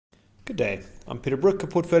Good day. I'm Peter Brook, a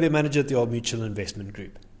portfolio manager at the Old Mutual Investment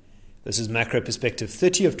Group. This is Macro Perspective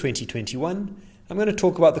 30 of 2021. I'm going to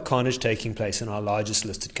talk about the carnage taking place in our largest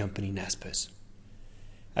listed company, Naspers.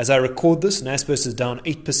 As I record this, Naspers is down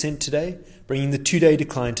 8% today, bringing the two-day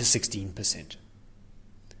decline to 16%.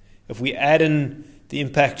 If we add in the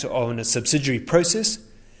impact on a subsidiary Prosus,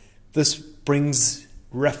 this brings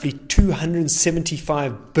roughly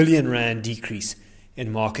 275 billion rand decrease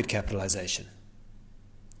in market capitalization.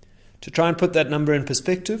 To try and put that number in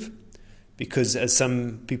perspective, because as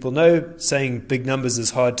some people know, saying big numbers is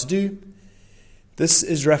hard to do, this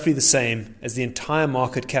is roughly the same as the entire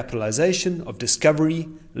market capitalization of Discovery,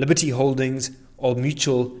 Liberty Holdings, Old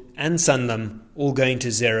Mutual and Sanlam all going to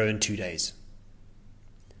zero in 2 days.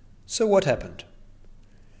 So what happened?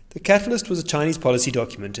 The catalyst was a Chinese policy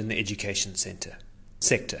document in the education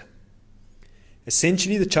sector.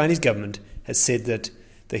 Essentially, the Chinese government has said that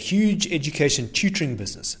the huge education tutoring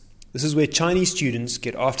business, this is where Chinese students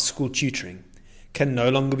get after-school tutoring, can no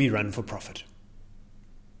longer be run for profit.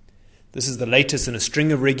 This is the latest in a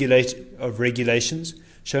string of regulations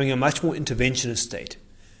showing a much more interventionist state,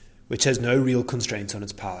 which has no real constraints on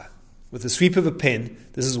its power. With the sweep of a pen,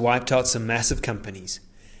 this has wiped out some massive companies,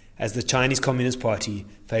 as the Chinese Communist Party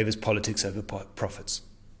favors politics over profits.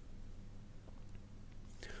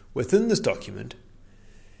 Within this document,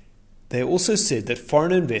 they also said that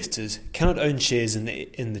foreign investors cannot own shares in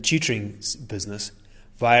the tutoring business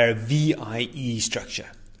via a VIE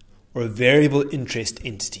structure, or a variable interest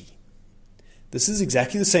entity. This is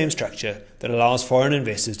exactly the same structure that allows foreign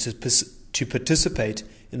investors to participate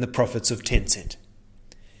in the profits of Tencent.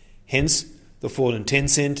 Hence, the fall in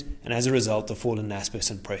Tencent, and as a result, the fall in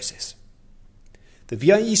Naspers and Prosus. The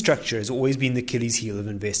VIE structure has always been the Achilles heel of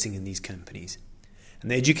investing in these companies,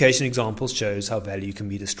 and the education example shows how value can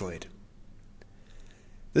be destroyed.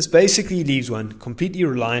 This basically leaves one completely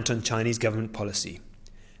reliant on Chinese government policy,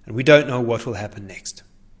 and we don't know what will happen next.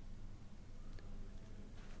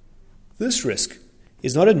 This risk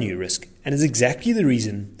is not a new risk, and is exactly the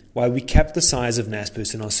reason why we capped the size of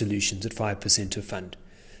Naspers in our solutions at 5% of fund.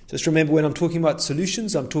 Just remember, when I'm talking about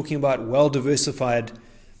solutions, I'm talking about well-diversified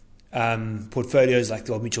portfolios like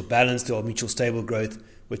the Old Mutual Balance, the Old Mutual Stable Growth,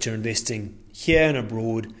 which are investing here and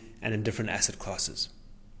abroad and in different asset classes.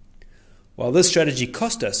 While this strategy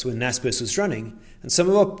cost us when Naspers was running, and some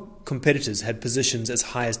of our competitors had positions as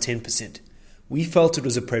high as 10%, we felt it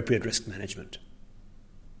was appropriate risk management.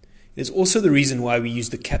 It is also the reason why we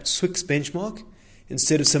used the capped SWIX benchmark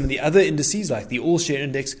instead of some of the other indices like the All Share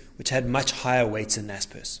Index, which had much higher weights than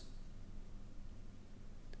Naspers.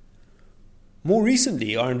 More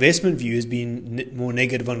recently, our investment view has been more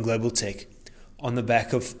negative on global tech on the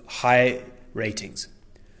back of high ratings.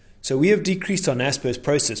 So we have decreased our Naspers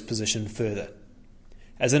Prosus position further.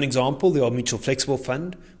 As an example, the Old Mutual Flexible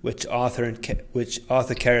Fund, which Arthur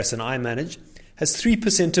Karras and I manage, has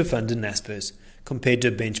 3% of fund in Naspers compared to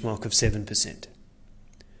a benchmark of 7%.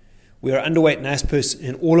 We are underweight Naspers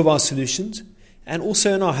in all of our solutions and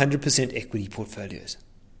also in our 100% equity portfolios.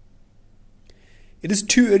 It is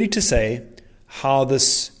too early to say how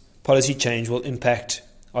this policy change will impact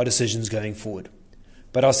our decisions going forward,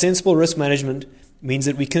 but our sensible risk management means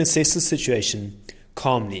that we can assess the situation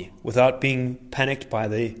calmly without being panicked by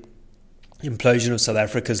the implosion of South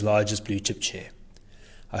Africa's largest blue chip share.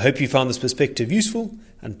 I hope you found this perspective useful.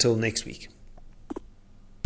 Until next week.